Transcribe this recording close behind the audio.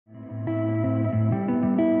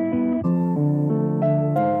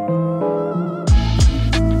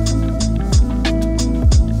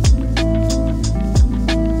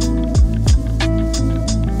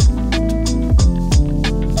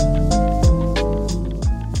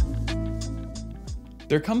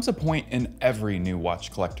There comes a point in every new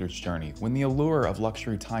watch collector's journey when the allure of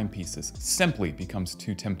luxury timepieces simply becomes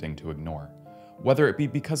too tempting to ignore. Whether it be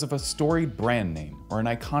because of a storied brand name or an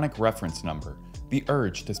iconic reference number, the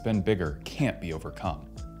urge to spend bigger can't be overcome.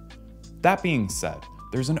 That being said,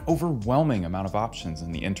 there's an overwhelming amount of options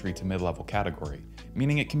in the entry to mid-level category,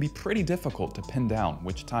 meaning it can be pretty difficult to pin down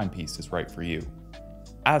which timepiece is right for you.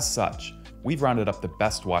 As such, we've rounded up the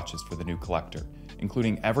best watches for the new collector,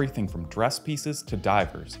 including everything from dress pieces to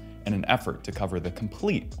divers, in an effort to cover the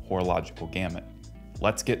complete horological gamut.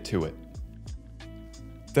 Let's get to it.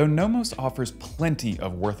 Though Nomos offers plenty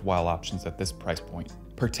of worthwhile options at this price point,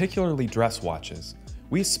 particularly dress watches,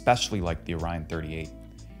 we especially like the Orion 38.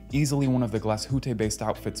 Easily one of the Glashütte-based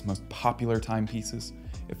outfit's most popular timepieces,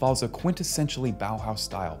 it follows a quintessentially Bauhaus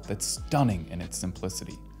style that's stunning in its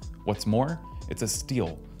simplicity. What's more, it's a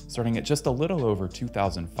steal, starting at just a little over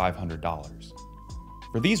 $2,500.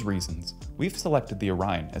 For these reasons, we've selected the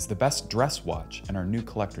Orion as the best dress watch in our new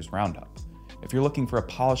collector's roundup. If you're looking for a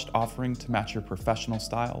polished offering to match your professional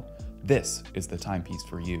style, this is the timepiece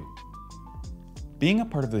for you. Being a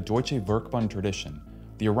part of the Deutsche Werkbund tradition,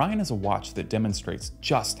 the Orion is a watch that demonstrates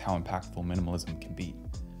just how impactful minimalism can be.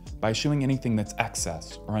 By eschewing anything that's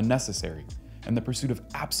excess or unnecessary and the pursuit of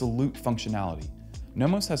absolute functionality,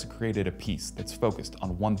 Nomos has created a piece that's focused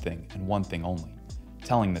on one thing and one thing only,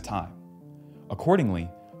 telling the time. Accordingly,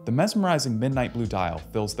 the mesmerizing midnight blue dial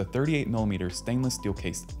fills the 38mm stainless steel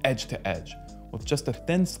case edge to edge, with just a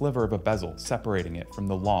thin sliver of a bezel separating it from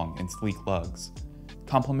the long and sleek lugs.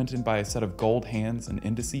 Complemented by a set of gold hands and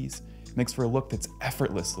indices, it makes for a look that's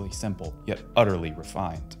effortlessly simple, yet utterly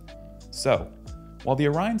refined. So, while the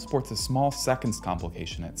Orion sports a small seconds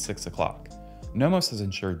complication at 6 o'clock, Nomos has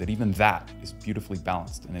ensured that even that is beautifully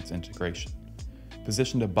balanced in its integration.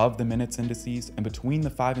 Positioned above the minutes indices and between the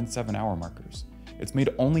 5 and 7 hour markers, it's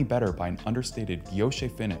made only better by an understated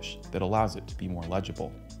guilloche finish that allows it to be more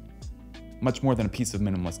legible. Much more than a piece of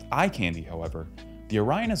minimalist eye candy, however, the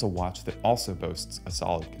Orion is a watch that also boasts a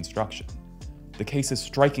solid construction. The case is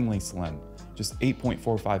strikingly slim, just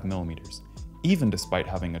 8.45mm, even despite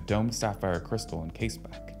having a domed sapphire crystal and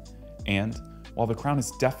caseback. And, while the crown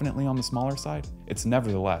is definitely on the smaller side, it's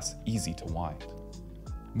nevertheless easy to wind.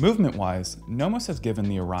 Movement-wise, Nomos has given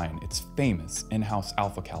the Orion its famous in-house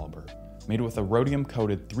alpha caliber. Made with a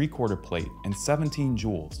rhodium-coated 3/4 plate and 17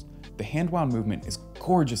 jewels, the hand-wound movement is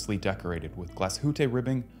gorgeously decorated with Glashütte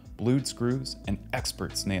ribbing, blued screws, and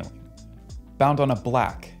expert snailing. Bound on a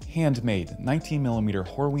black, handmade 19mm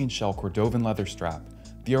Horween shell Cordovan leather strap,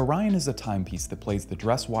 the Orion is a timepiece that plays the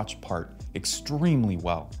dress watch part extremely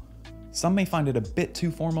well. Some may find it a bit too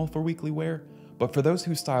formal for weekly wear, but for those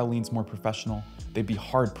whose style leans more professional, they'd be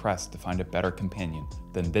hard-pressed to find a better companion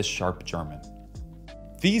than this sharp German.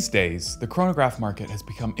 These days, the chronograph market has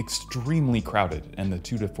become extremely crowded in the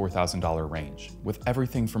 $2,000 to $4,000 range, with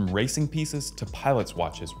everything from racing pieces to pilot's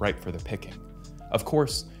watches ripe for the picking. Of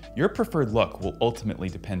course, your preferred look will ultimately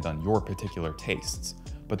depend on your particular tastes,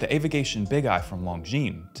 but the Avigation BigEye from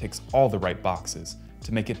Longines ticks all the right boxes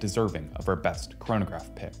to make it deserving of our best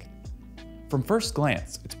chronograph pick. From first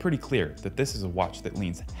glance, it's pretty clear that this is a watch that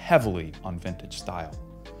leans heavily on vintage style.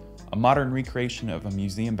 A modern recreation of a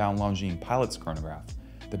museum-bound Longines pilot's chronograph,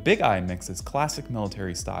 the BigEye mixes classic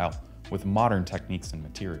military style with modern techniques and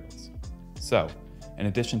materials. So, in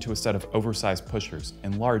addition to a set of oversized pushers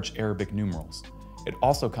and large Arabic numerals, it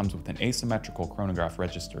also comes with an asymmetrical chronograph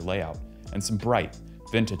register layout and some bright,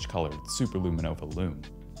 vintage-colored superluminova lume.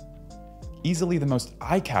 Easily the most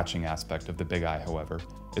eye-catching aspect of the BigEye, however,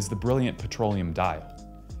 is the brilliant petroleum dial.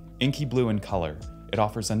 Inky blue in color, it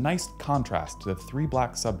offers a nice contrast to the 3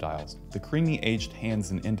 black subdials, the creamy aged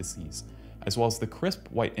hands and indices, as well as the crisp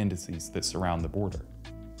white indices that surround the border.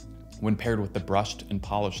 When paired with the brushed and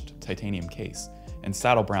polished titanium case and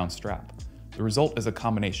saddle brown strap, the result is a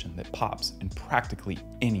combination that pops in practically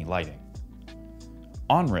any lighting.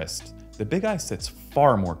 On wrist, the BigEye sits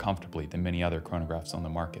far more comfortably than many other chronographs on the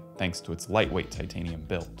market thanks to its lightweight titanium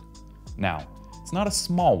build. Now, it's not a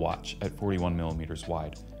small watch at 41mm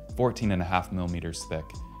wide, 14.5mm thick,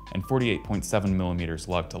 and 48.7mm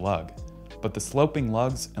lug to lug, but the sloping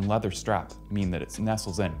lugs and leather strap mean that it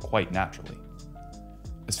nestles in quite naturally.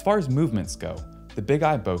 As far as movements go, the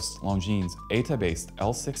BigEye boasts Longines ETA-based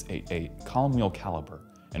L688 column wheel caliber,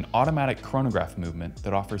 an automatic chronograph movement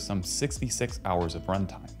that offers some 66 hours of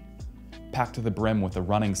runtime. Packed to the brim with a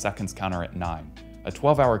running seconds counter at 9, a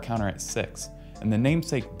 12-hour counter at 6, and the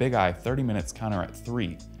namesake BigEye 30 minutes counter at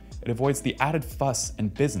 3, it avoids the added fuss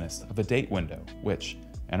and business of a date window, which,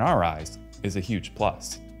 in our eyes, is a huge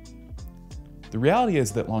plus. The reality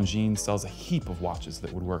is that Longines sells a heap of watches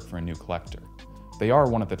that would work for a new collector. They are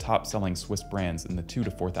one of the top-selling Swiss brands in the $2,000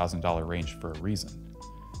 to $4,000 range for a reason.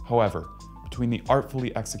 However, between the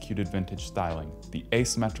artfully executed vintage styling, the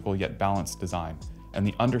asymmetrical yet balanced design, and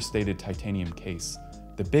the understated titanium case,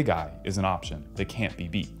 the BigEye is an option that can't be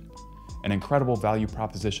beat. An incredible value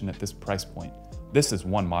proposition at this price point, this is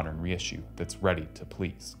one modern reissue that's ready to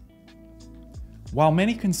please. While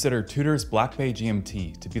many consider Tudor's Black Bay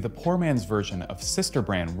GMT to be the poor man's version of sister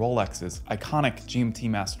brand Rolex's iconic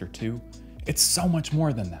GMT Master 2, it's so much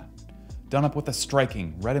more than that. Done up with a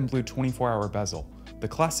striking red and blue 24-hour bezel, the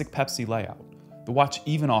classic Pepsi layout, the watch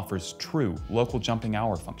even offers true local jumping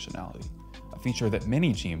hour functionality, a feature that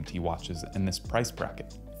many GMT watches in this price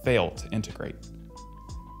bracket fail to integrate.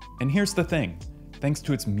 And here's the thing, thanks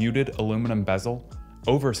to its muted aluminum bezel,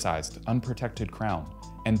 oversized unprotected crown,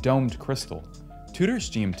 and domed crystal, Tudor's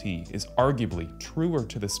GMT is arguably truer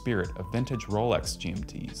to the spirit of vintage Rolex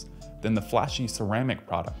GMTs than the flashy ceramic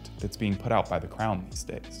product that's being put out by the Crown these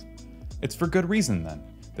days. It's for good reason, then,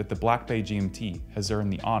 that the Black Bay GMT has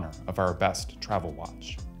earned the honor of our best travel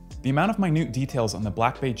watch. The amount of minute details on the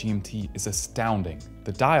Black Bay GMT is astounding.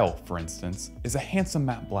 The dial, for instance, is a handsome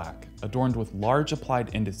matte black, adorned with large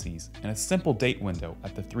applied indices and a simple date window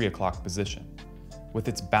at the 3 o'clock position. With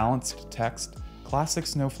its balanced text, classic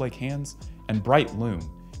snowflake hands, and bright lume,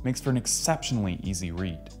 makes for an exceptionally easy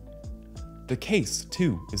read. The case,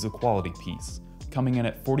 too, is a quality piece, coming in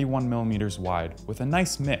at 41mm wide with a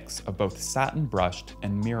nice mix of both satin brushed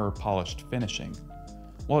and mirror polished finishing.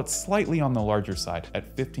 While it's slightly on the larger side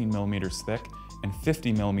at 15mm thick and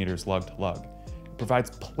 50mm lug to lug, it provides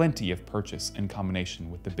plenty of purchase in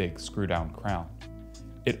combination with the big screw-down crown.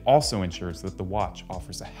 It also ensures that the watch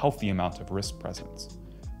offers a healthy amount of wrist presence.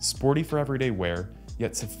 Sporty for everyday wear,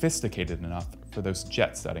 yet sophisticated enough for those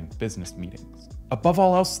jet-setting business meetings. Above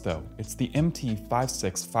all else though, it's the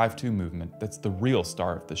MT5652 movement that's the real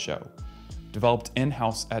star of the show. Developed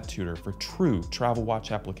in-house at Tudor for true travel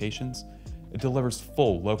watch applications, it delivers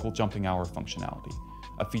full local jumping hour functionality,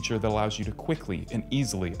 a feature that allows you to quickly and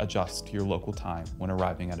easily adjust to your local time when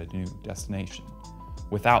arriving at a new destination,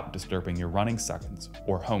 without disturbing your running seconds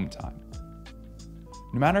or home time.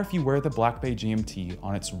 No matter if you wear the Black Bay GMT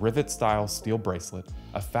on its rivet-style steel bracelet,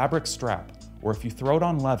 a fabric strap, or if you throw it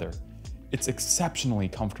on leather, it's exceptionally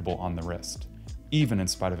comfortable on the wrist, even in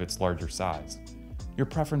spite of its larger size. Your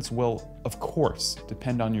preference will, of course,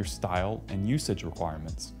 depend on your style and usage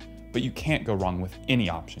requirements, but you can't go wrong with any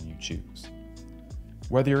option you choose.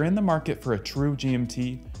 Whether you're in the market for a true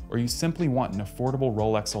GMT, or you simply want an affordable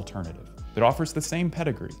Rolex alternative that offers the same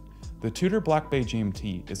pedigree, the Tudor Black Bay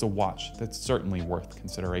GMT is a watch that's certainly worth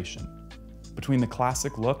consideration. Between the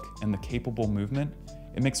classic look and the capable movement,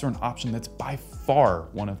 it makes her an option that's by far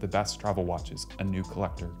one of the best travel watches a new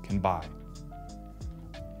collector can buy.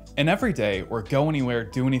 An everyday or go anywhere,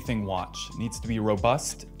 do anything watch needs to be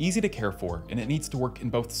robust, easy to care for, and it needs to work in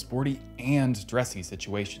both sporty and dressy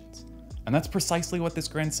situations. And that's precisely what this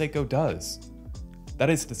Grand Seiko does. That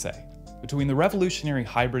is to say, between the revolutionary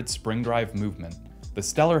hybrid spring drive movement, the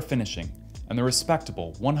stellar finishing, and the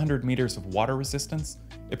respectable 100 meters of water resistance,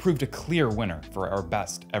 it proved a clear winner for our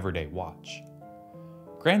best everyday watch.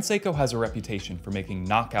 Grand Seiko has a reputation for making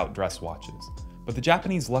knockout dress watches, but the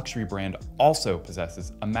Japanese luxury brand also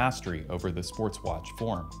possesses a mastery over the sports watch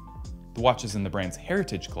form. The watches in the brand's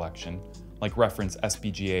heritage collection, like reference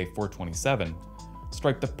SPGA 427,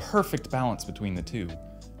 strike the perfect balance between the two,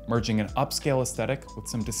 merging an upscale aesthetic with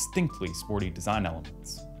some distinctly sporty design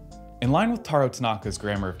elements. In line with Taro Tanaka's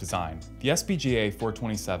grammar of design, the SPGA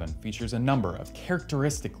 427 features a number of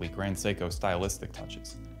characteristically Grand Seiko stylistic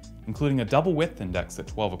touches, including a double width index at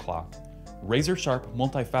 12 o'clock, razor-sharp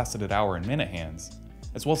multifaceted hour and minute hands,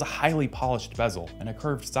 as well as a highly polished bezel and a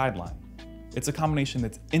curved sideline. It's a combination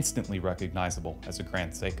that's instantly recognizable as a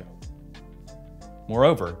Grand Seiko.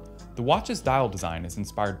 Moreover, the watch's dial design is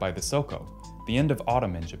inspired by the Seiko, the end of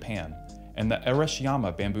autumn in Japan, and the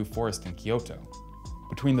Arashiyama bamboo forest in Kyoto.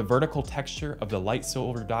 Between the vertical texture of the light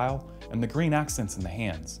silver dial and the green accents in the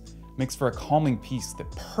hands, makes for a calming piece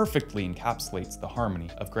that perfectly encapsulates the harmony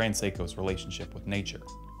of Grand Seiko's relationship with nature.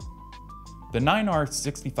 The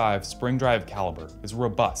 9R65 spring drive caliber is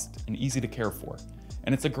robust and easy to care for,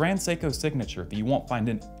 and it's a Grand Seiko signature that you won't find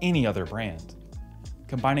in any other brand.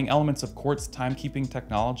 Combining elements of quartz timekeeping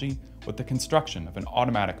technology with the construction of an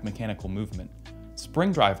automatic mechanical movement,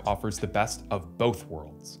 spring drive offers the best of both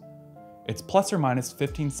worlds. Its plus or minus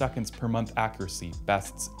 15 seconds per month accuracy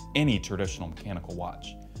bests any traditional mechanical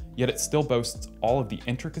watch, yet it still boasts all of the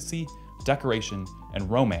intricacy, decoration, and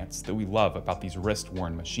romance that we love about these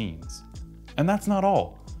wrist-worn machines. And that's not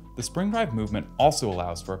all. The spring drive movement also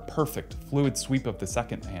allows for a perfect, fluid sweep of the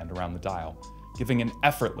second hand around the dial, giving an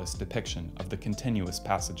effortless depiction of the continuous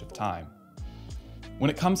passage of time. When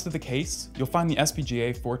it comes to the case, you'll find the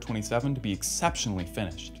SPGA 427 to be exceptionally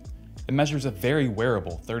finished. It measures a very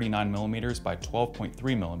wearable 39mm by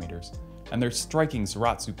 12.3mm, and there's striking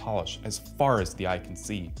Zaratsu polish as far as the eye can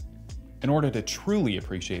see. In order to truly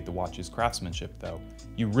appreciate the watch's craftsmanship though,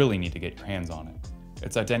 you really need to get your hands on it.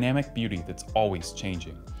 It's a dynamic beauty that's always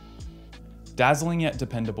changing. Dazzling yet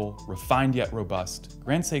dependable, refined yet robust,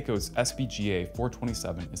 Grand Seiko's SPGA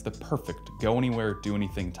 427 is the perfect go-anywhere,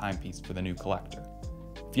 do-anything timepiece for the new collector.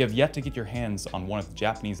 If you have yet to get your hands on one of the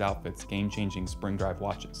Japanese outfit's game-changing spring drive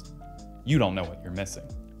watches, you don't know what you're missing.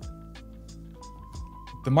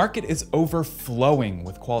 The market is overflowing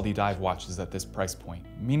with quality dive watches at this price point,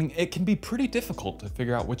 meaning it can be pretty difficult to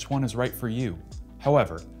figure out which one is right for you.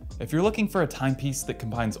 However, if you're looking for a timepiece that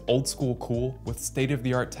combines old school cool with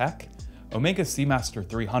state-of-the-art tech, Omega Seamaster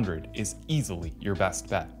 300 is easily your best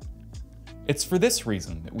bet. It's for this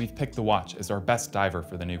reason that we've picked the watch as our best diver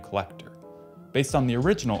for the new collector. Based on the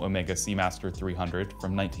original Omega Seamaster 300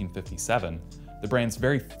 from 1957, the brand's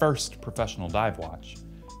very first professional dive watch,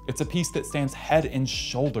 it's a piece that stands head and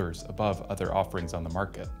shoulders above other offerings on the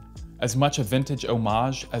market. As much a vintage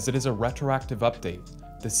homage as it is a retroactive update,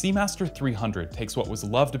 the Seamaster 300 takes what was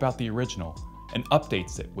loved about the original and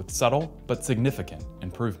updates it with subtle but significant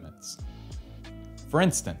improvements. For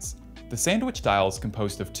instance, the sandwich dial is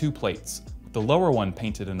composed of two plates, with the lower one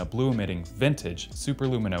painted in a blue-emitting vintage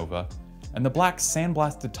superluminova, and the black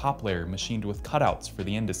sandblasted top layer machined with cutouts for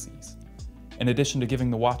the indices. In addition to giving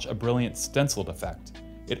the watch a brilliant stenciled effect,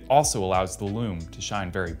 it also allows the lume to shine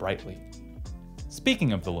very brightly.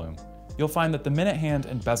 Speaking of the lume, you'll find that the minute hand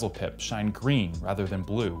and bezel pip shine green rather than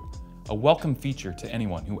blue, a welcome feature to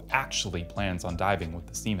anyone who actually plans on diving with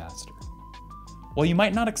the Seamaster. While you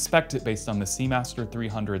might not expect it based on the Seamaster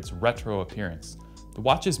 300's retro appearance, the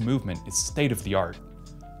watch's movement is state-of-the-art.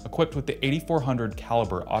 Equipped with the 8400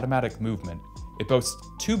 caliber automatic movement, it boasts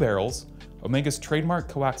two barrels, Omega's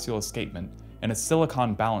trademark coaxial escapement, and a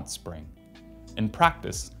silicone balance spring. In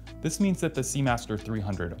practice, this means that the Seamaster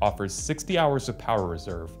 300 offers 60 hours of power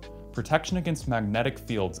reserve, protection against magnetic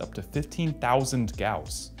fields up to 15,000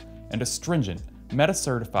 Gauss, and a stringent,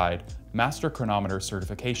 META-certified master chronometer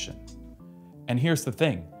certification. And here's the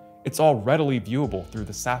thing, it's all readily viewable through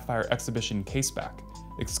the Sapphire Exhibition caseback,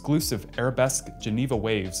 exclusive arabesque Geneva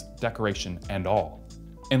waves, decoration, and all.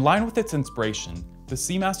 In line with its inspiration, the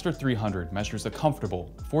Seamaster 300 measures a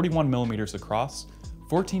comfortable 41mm across,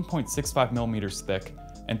 14.65mm thick,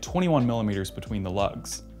 and 21mm between the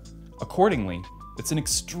lugs. Accordingly, it's an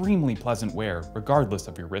extremely pleasant wear regardless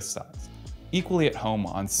of your wrist size, equally at home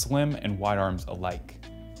on slim and wide arms alike.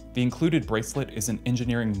 The included bracelet is an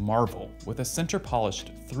engineering marvel with a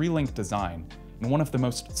center-polished 3-link design and one of the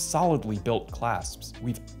most solidly built clasps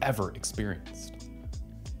we've ever experienced.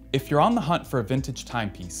 If you're on the hunt for a vintage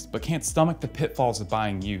timepiece but can't stomach the pitfalls of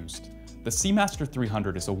buying used, the Seamaster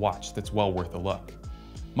 300 is a watch that's well worth a look.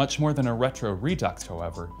 Much more than a retro redux,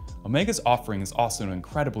 however, Omega's offering is also an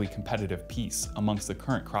incredibly competitive piece amongst the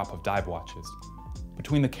current crop of dive watches.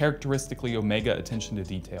 Between the characteristically Omega attention to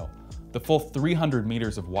detail, the full 300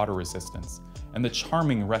 meters of water resistance, and the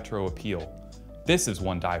charming retro appeal, this is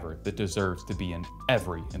one diver that deserves to be in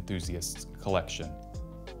every enthusiast's collection.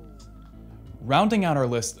 Rounding out our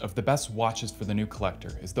list of the best watches for the new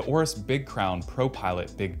collector is the Oris Big Crown Pro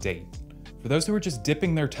Pilot Big Date. For those who are just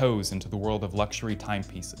dipping their toes into the world of luxury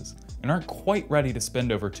timepieces and aren't quite ready to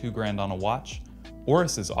spend over $2,000 on a watch,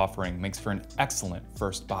 Oris's offering makes for an excellent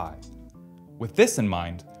first buy. With this in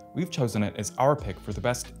mind, we've chosen it as our pick for the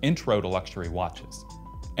best intro to luxury watches.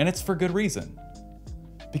 And it's for good reason.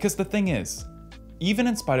 Because the thing is, even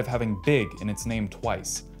in spite of having big in its name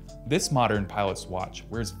twice, this modern pilot's watch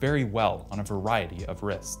wears very well on a variety of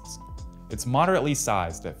wrists. It's moderately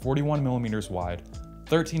sized at 41mm wide,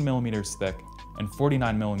 13mm thick, and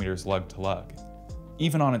 49mm lug to lug.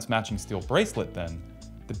 Even on its matching steel bracelet then,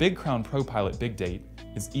 the Big Crown Pro Pilot Big Date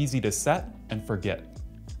is easy to set and forget.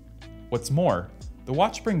 What's more, the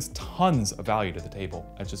watch brings tons of value to the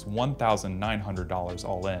table at just $1,900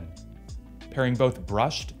 all in. Pairing both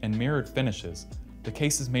brushed and mirrored finishes, the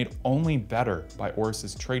case is made only better by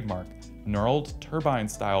Oris's trademark knurled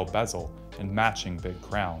turbine-style bezel and matching big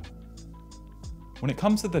crown. When it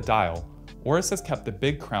comes to the dial, Oris has kept the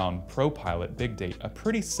Big Crown Pro Pilot Big Date a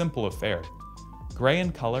pretty simple affair. Gray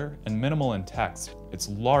in color and minimal in text, it's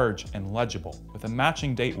large and legible with a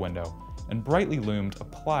matching date window and brightly loomed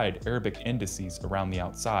applied Arabic indices around the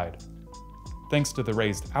outside. Thanks to the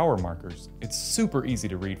raised hour markers, it's super easy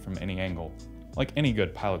to read from any angle, like any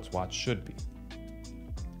good pilot's watch should be.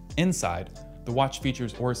 Inside, the watch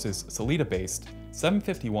features Oris's Sellita-based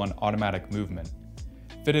 751 automatic movement.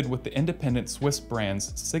 Fitted with the independent Swiss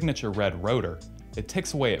brand's signature red rotor, it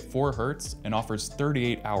ticks away at 4 Hz and offers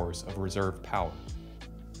 38 hours of reserve power.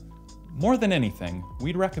 More than anything,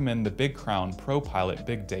 we'd recommend the Big Crown Pro Pilot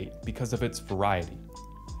Big Date because of its variety.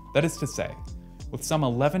 That is to say, with some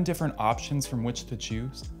 11 different options from which to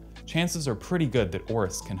choose, chances are pretty good that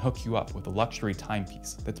Oris can hook you up with a luxury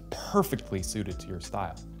timepiece that's perfectly suited to your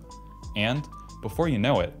style. And, before you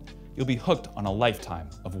know it, you'll be hooked on a lifetime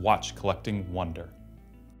of watch collecting wonder.